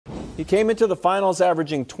He came into the finals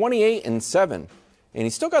averaging 28 and 7, and he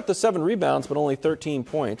still got the 7 rebounds, but only 13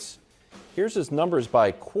 points. Here's his numbers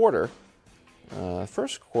by quarter.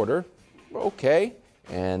 First quarter, okay,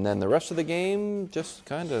 and then the rest of the game, just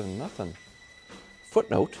kind of nothing.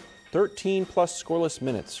 Footnote, 13-plus scoreless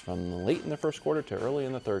minutes from late in the first quarter to early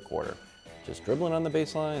in the third quarter. Just dribbling on the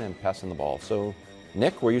baseline and passing the ball. So,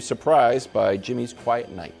 Nick, were you surprised by Jimmy's quiet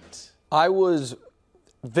night? I was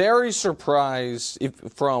very surprised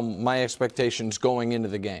from my expectations going into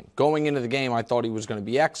the game. Going into the game, I thought he was going to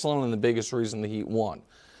be excellent and the biggest reason the Heat won.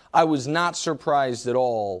 I was not surprised at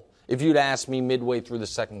all if you'd asked me midway through the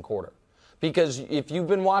second quarter. Because if you've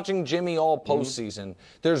been watching Jimmy all postseason,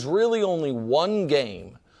 there's really only one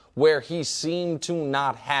game where he seemed to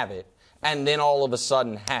not have it and then all of a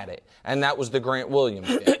sudden had it. And that was the Grant Williams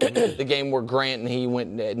game. The game where Grant and he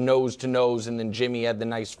went nose to nose and then Jimmy had the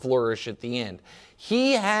nice flourish at the end.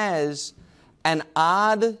 He has an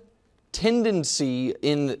odd tendency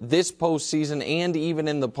in this postseason and even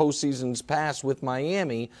in the postseasons past with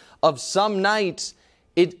Miami of some nights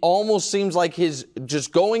it almost seems like his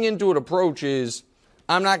just going into an approach is,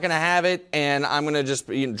 I'm not going to have it, and I'm going to just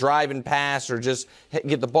drive and pass or just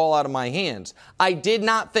get the ball out of my hands. I did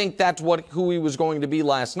not think that's who he was going to be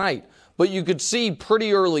last night, but you could see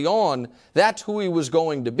pretty early on that's who he was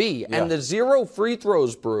going to be. Yeah. And the 0 free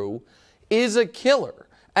throws, Brew, is a killer.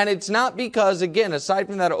 And it's not because, again, aside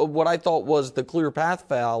from that, what I thought was the clear path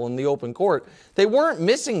foul in the open court, they weren't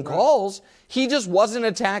missing calls. He just wasn't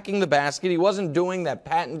attacking the basket. He wasn't doing that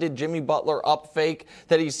patented Jimmy Butler up fake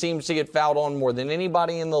that he seems to get fouled on more than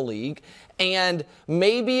anybody in the league. And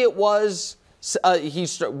maybe it was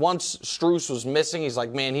once Strus was missing, he's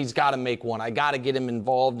like, man, he's got to make one. I got to get him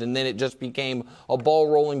involved. And then it just became a ball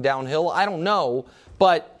rolling downhill. I don't know.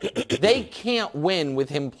 But they can't win with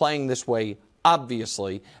him playing this way,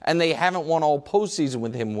 obviously, and they haven't won all postseason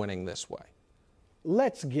with him winning this way.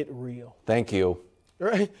 Let's get real. Thank you.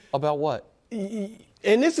 Right? About what? And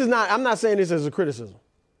this is not, I'm not saying this as a criticism.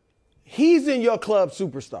 He's in your club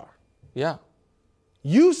superstar. Yeah.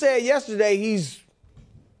 You said yesterday he's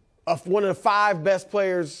one of the 5 best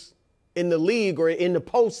players in the league or in the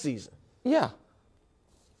postseason. Yeah.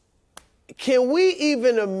 Can we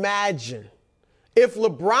even imagine if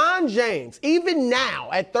LeBron James, even now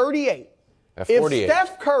at 38, if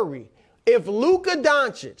Steph Curry, if Luka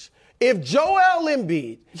Doncic, if Joel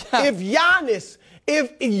Embiid, if Giannis,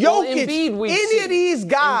 if Jokic, any of these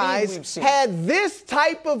guys had this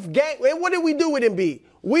type of game, and what did we do with Embiid?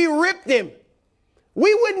 We ripped him.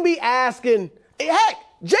 We wouldn't be asking, heck,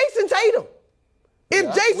 Jason Tatum.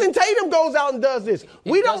 If Jason Tatum goes out and does this,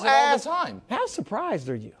 we don't ask. All the time. How surprised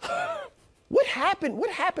are you? What happened?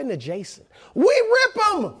 What happened to Jason? We rip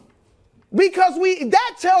him because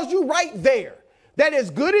that tells you right there that as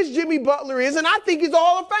good as Jimmy Butler is, and I think he's a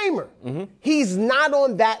Hall of Famer, he's not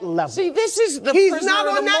on that level. See, this is the he's not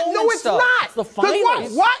on that. No, it's stuff. not. It's the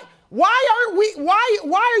finals. Why aren't we? Why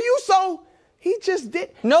are you so? He just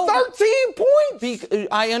did 13 points.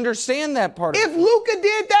 I understand that part. If Luka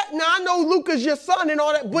did that, now I know Luka's your son and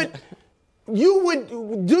all that, but. Do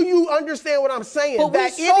you understand what I'm saying?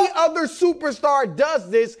 That any other superstar does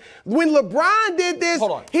this. When LeBron did this,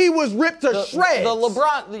 he was ripped to shreds. The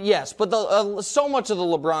LeBron, yes, but so much of the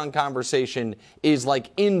LeBron conversation is like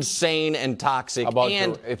insane and toxic.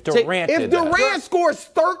 If Durant scores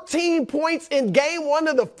 13 points in game 1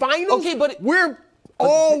 of the finals, okay, but we're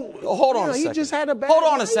hold on a second. He just had a bad Hold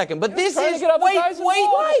on a second. But this is wait.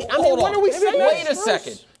 I mean, what are we saying? Wait a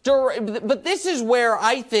second. But this is where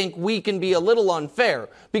I think we can be a little unfair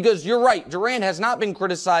because you're right. Durant has not been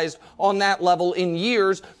criticized on that level in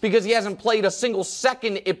years because he hasn't played a single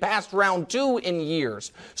second past round 2 in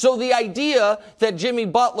years. So the idea that Jimmy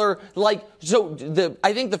Butler, I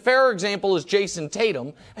think the fairer example is Jason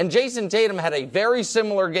Tatum, and Jason Tatum had a very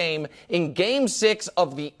similar game in Game 6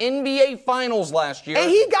 of the NBA Finals last year. And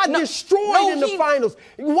he got destroyed in the finals.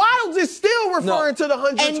 Wildes is still referring to the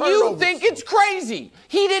 100 turnovers. And you think it's crazy.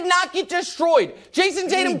 He did not get destroyed. Jason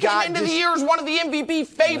Tatum came into the year as one of the MVP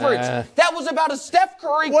favorites. That was about a Steph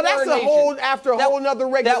Curry coronation. Well, that's a whole nother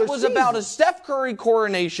regular That was season. about a Steph Curry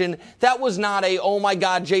coronation. That was not a, oh my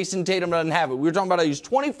God, Jason Tatum doesn't have it. We were talking about he's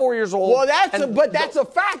 24 years old. Well, that's a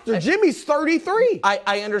factor. Jimmy's 33.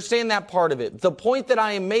 I understand that part of it. The point that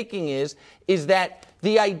I am making is that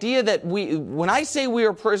the idea that when I say we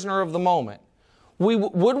are prisoner of the moment,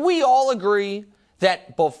 would we all agree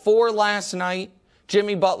that before last night,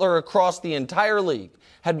 Jimmy Butler across the entire league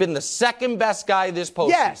had been the second best guy this postseason?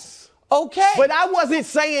 Yes. Okay. But I wasn't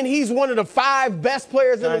saying he's one of the 5 best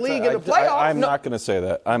players in the league in the playoffs. I'm not going to say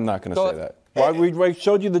that. I'm not going to say that. Well, we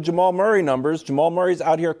showed you the Jamal Murray numbers. Jamal Murray's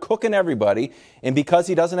out here cooking everybody, and because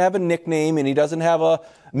he doesn't have a nickname and he doesn't have a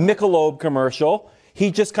Michelob commercial,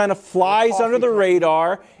 he just kind of flies under the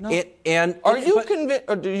radar. No. Are you convinced?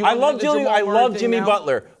 I love Jimmy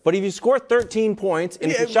Butler, but if you score 13 points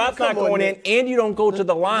and if the shot's not going in and you don't go to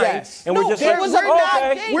the line, and we're just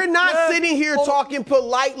we're not sitting here talking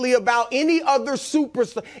politely about any other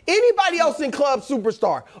superstar, anybody else in club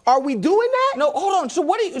superstar. Are we doing that? No, hold on. So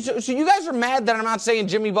what? So you guys are mad that I'm not saying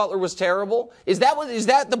Jimmy Butler was terrible? Is that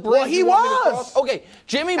the bridge? Well, he was. Okay,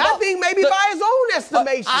 Jimmy Butler. I think maybe by his own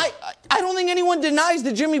estimation. I don't think anyone denies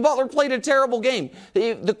that Jimmy Butler played a terrible game.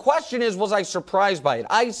 The question is, was I surprised by it?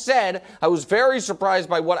 I said I was very surprised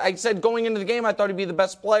by what I said going into the game. I thought he'd be the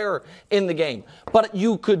best player in the game, but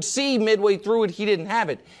you could see midway through it he didn't have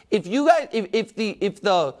it. If you guys,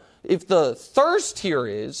 if the thirst here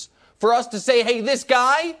is for us to say, hey, this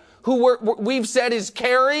guy who we've said is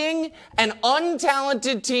carrying an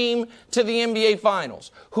untalented team to the NBA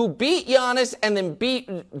Finals, who beat Giannis and then beat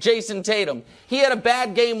Jason Tatum. He had a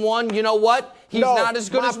bad game one. You know what? He's not as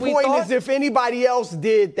good as we thought. My point is, if anybody else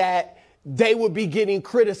did that, they would be getting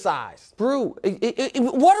criticized. Brew,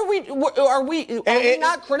 what are we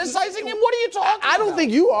not criticizing him? What are you talking about? I don't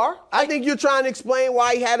think you are. I think you're trying to explain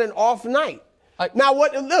why he had an off night. Now,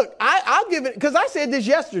 look, I'll give it, because I said this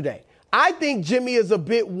yesterday. I think Jimmy is a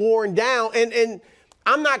bit worn down, and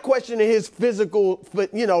I'm not questioning his physical,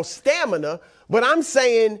 stamina, but I'm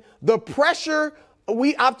saying the pressure.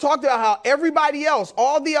 I've talked about how everybody else,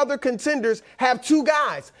 all the other contenders, have two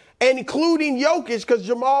guys, and including Jokic, because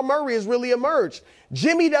Jamal Murray has really emerged.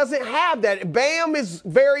 Jimmy doesn't have that. Bam is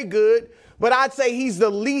very good, but I'd say he's the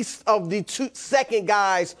least of the second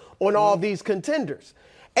guys on all these contenders.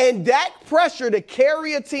 And that pressure to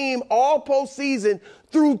carry a team all postseason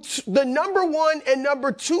through the number 1 and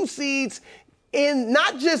number 2 seeds in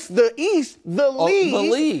not just the East, the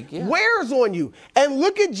league wears on you. And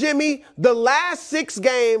look at Jimmy, the last 6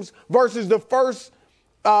 games versus the first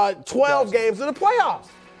 12 games of the playoffs.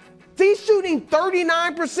 He's shooting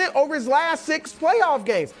 39% over his last 6 playoff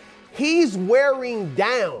games. He's wearing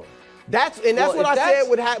down. That's what I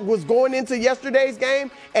said was going into yesterday's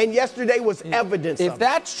game, and yesterday was evidence of it. If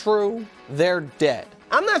that's true, they're dead.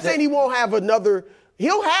 I'm not saying he won't have another.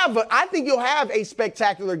 I think he'll have a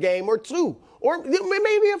spectacular game or 2, or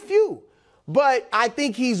maybe a few. But I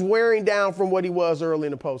think he's wearing down from what he was early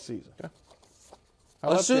in the postseason. Okay.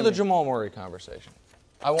 Let's do the Jamal Murray conversation.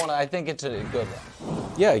 I think it's a good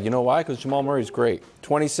one. Yeah, you know why? Because Jamal Murray's great.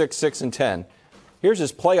 26, 6, and 10. Here's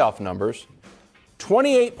his playoff numbers.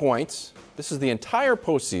 28 points. This is the entire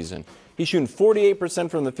postseason. He's shooting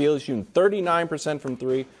 48% from the field. He's shooting 39% from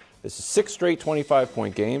 3. This is 6 straight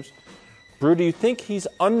 25-point games. Brew, do you think he's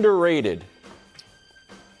underrated?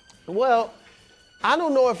 Well, I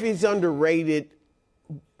don't know if he's underrated.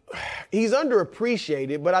 He's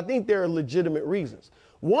underappreciated, but I think there are legitimate reasons.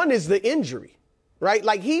 One is the injury, right?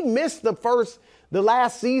 Like, he missed the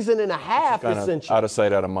last season and a half, essentially. Out of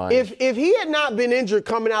sight, out of mind. If he had not been injured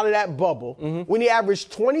coming out of that bubble, when he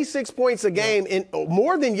averaged 26 points a game, and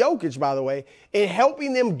more than Jokic, by the way, in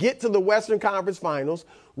helping them get to the Western Conference Finals,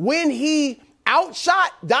 when he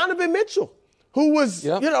outshot Donovan Mitchell, who was,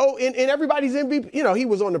 in everybody's MVP, he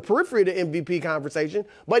was on the periphery of the MVP conversation,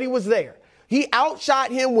 but he was there. He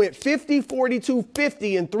outshot him with 50, 42,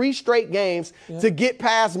 50 in 3 straight games to get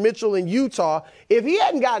past Mitchell in Utah. If he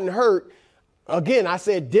hadn't gotten hurt, again, I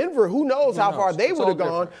said Denver, who knows how far they would have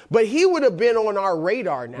gone, but he would have been on our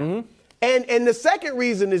radar now. And the second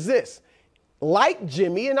reason is this. Like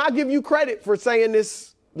Jimmy, and I'll give you credit for saying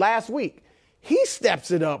this last week, he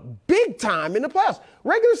steps it up big time in the playoffs.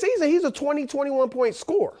 Regular season, he's a 20, 21-point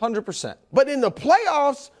scorer. 100%. But in the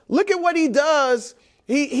playoffs, look at what he does.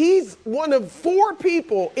 He's one of 4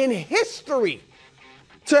 people in history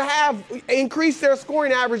to have increased their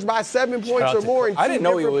scoring average by 7 points or more. I didn't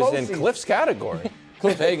know he was in Cliff's category.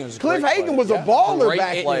 Cliff Hagan was a baller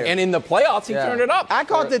back player. And in the playoffs, he turned it up. I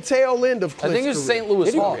caught the tail end of Cliff's I think it was St.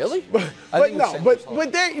 Louis Hawks. Really?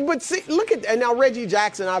 But see, look at, and now Reggie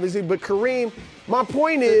Jackson, obviously, but Kareem, my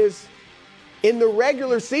point is, in the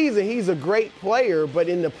regular season, he's a great player, but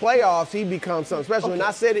in the playoffs, he becomes something special. Okay. And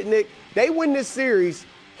I said it, Nick, they win this series.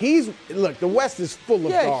 The West is full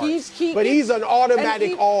of guards, but he's an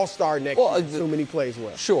automatic all-star next year, assuming he plays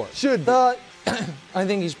well. Sure. Should be. I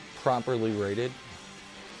think he's properly rated.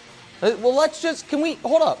 Well,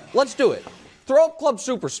 hold up. Let's do it. Throw up Club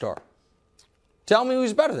Superstar. Tell me who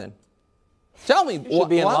he's better than. Tell me. Should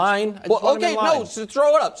be in line. So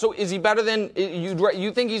throw it up. So is he better than,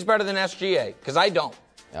 you think he's better than SGA? Because I don't.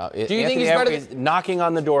 Do you think he's better than knocking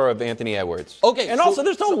on the door of Anthony Edwards? Okay, and also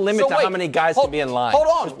there's no limit to how many guys can be in line.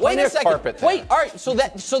 Hold on, wait a second. Wait, all right. So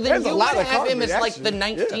then you would have him as like the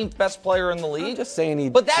 19th best player in the league. I'm just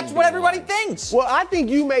saying but that's what everybody thinks. Well, I think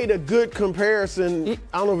you made a good comparison.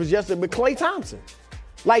 I don't know if it was yesterday, but Klay Thompson.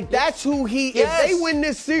 Like, that's who he, yes. if they win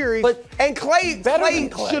this series, but and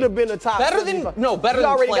Klay should have been a top. Better than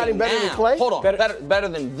Klay got him better than Klay? Hold on, better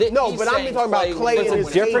than this. No, but I'm talking about Klay and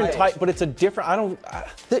his different type, but it's a different,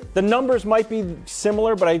 the numbers might be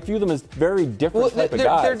similar, but I view them as very different type of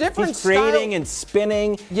guys. They're different. He's creating and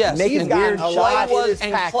spinning, making weird shots.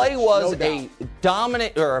 Klay was a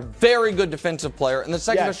dominant, or a very good defensive player, and the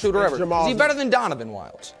second best shooter ever. Is he better than Donovan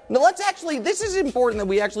Wildes? Now, this is important that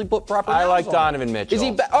we actually put proper I like on Donovan Mitchell. Is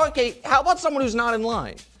he okay, how about someone who's not in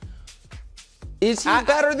line? Is he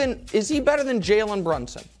better than Jalen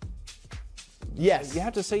Brunson? Yes. You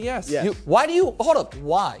have to say yes. Why do you hold up?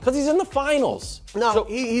 Why? Because he's in the finals. No,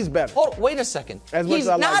 he's better. Hold on, wait a second. He's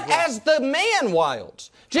not as the man Wildes.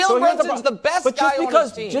 Jalen Brunson's the best guy on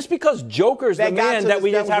his team. Just because Joker's the man that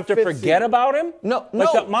we just have to forget about him? No.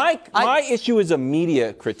 My issue is a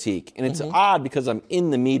media critique, and it's odd because I'm in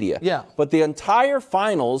the media. Yeah. But the entire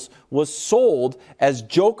finals was sold as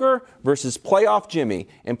Joker versus Playoff Jimmy.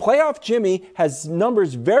 And Playoff Jimmy has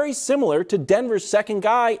numbers very similar to Denver's second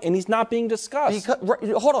guy, and he's not being discussed.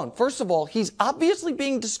 Hold on. First of all, he's obviously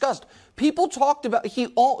being discussed. People talked about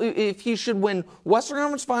if he should win Western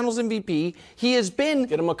Conference Finals MVP. He has been.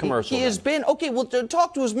 Get him a commercial. He has been okay. Well,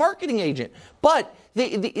 talk to his marketing agent. But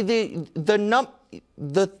the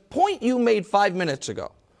point you made 5 minutes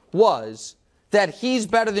ago was that he's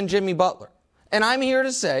better than Jimmy Butler. And I'm here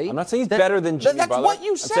to say I'm not saying he's better than Jimmy Butler. That's what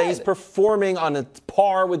you said. I'm saying he's performing on a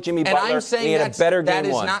par with Jimmy Butler. And I'm saying he had a better game that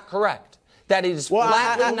is not correct. That is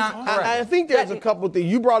flatly not correct. I think there's a couple of things.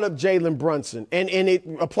 You brought up Jalen Brunson, and it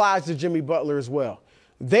applies to Jimmy Butler as well.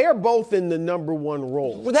 They're both in the number one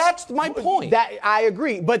role. Well, that's my point. I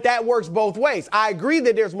agree, but that works both ways. I agree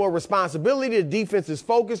that there's more responsibility. The defense is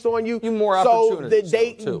focused on you. You more opportunities.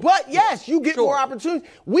 Too. But yes, you get more opportunities.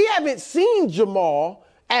 We haven't seen Jamal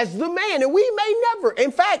as the man, and we may never.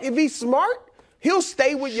 In fact, if he's smart, he'll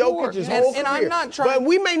stay with Jokic his whole career. I'm not trying. But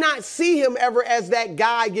we may not see him ever as that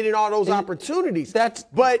guy getting all those opportunities.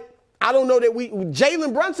 But I don't know that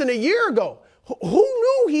Jalen Brunson a year ago, who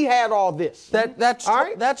knew he had all this? That's all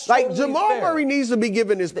right. That's like totally Jamal fair. Murray needs to be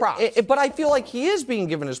given his props. But I feel like he is being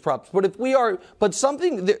given his props. But if we are,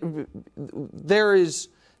 there is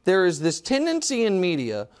this tendency in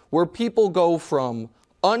media where people go from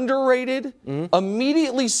underrated,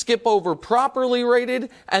 immediately skip over properly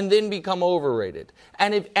rated, and then become overrated.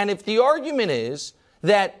 And if the argument is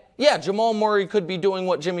that, yeah, Jamal Murray could be doing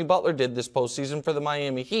what Jimmy Butler did this postseason for the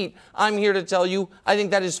Miami Heat, I'm here to tell you I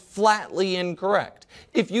think that is flatly incorrect.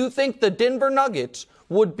 If you think the Denver Nuggets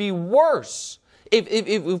would be worse,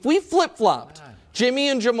 if we flip-flopped Jimmy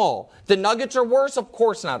and Jamal, the Nuggets are worse? Of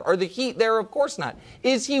course not. Are the Heat there? Of course not.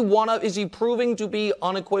 Is he proving to be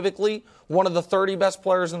unequivocally one of the 30 best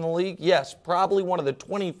players in the league? Yes. Probably one of the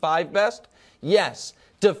 25 best? Yes.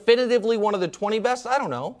 Definitively one of the 20 best? I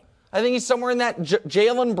don't know. I think he's somewhere in that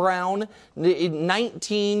Jaylen Brown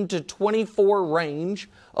 19 to 24 range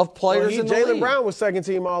of players in the league. Jaylen Brown was second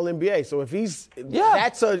team All-NBA, so if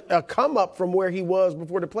that's a come up from where he was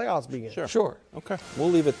before the playoffs began. Sure. Okay. We'll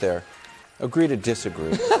leave it there. Agree to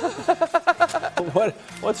disagree.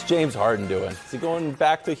 What's James Harden doing? Is he going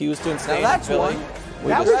back to Houston? Now that's one.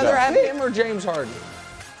 I'd rather have him or James Harden.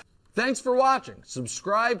 Thanks for watching.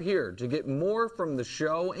 Subscribe here to get more from the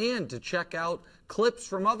show and to check out clips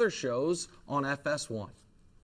from other shows on FS1.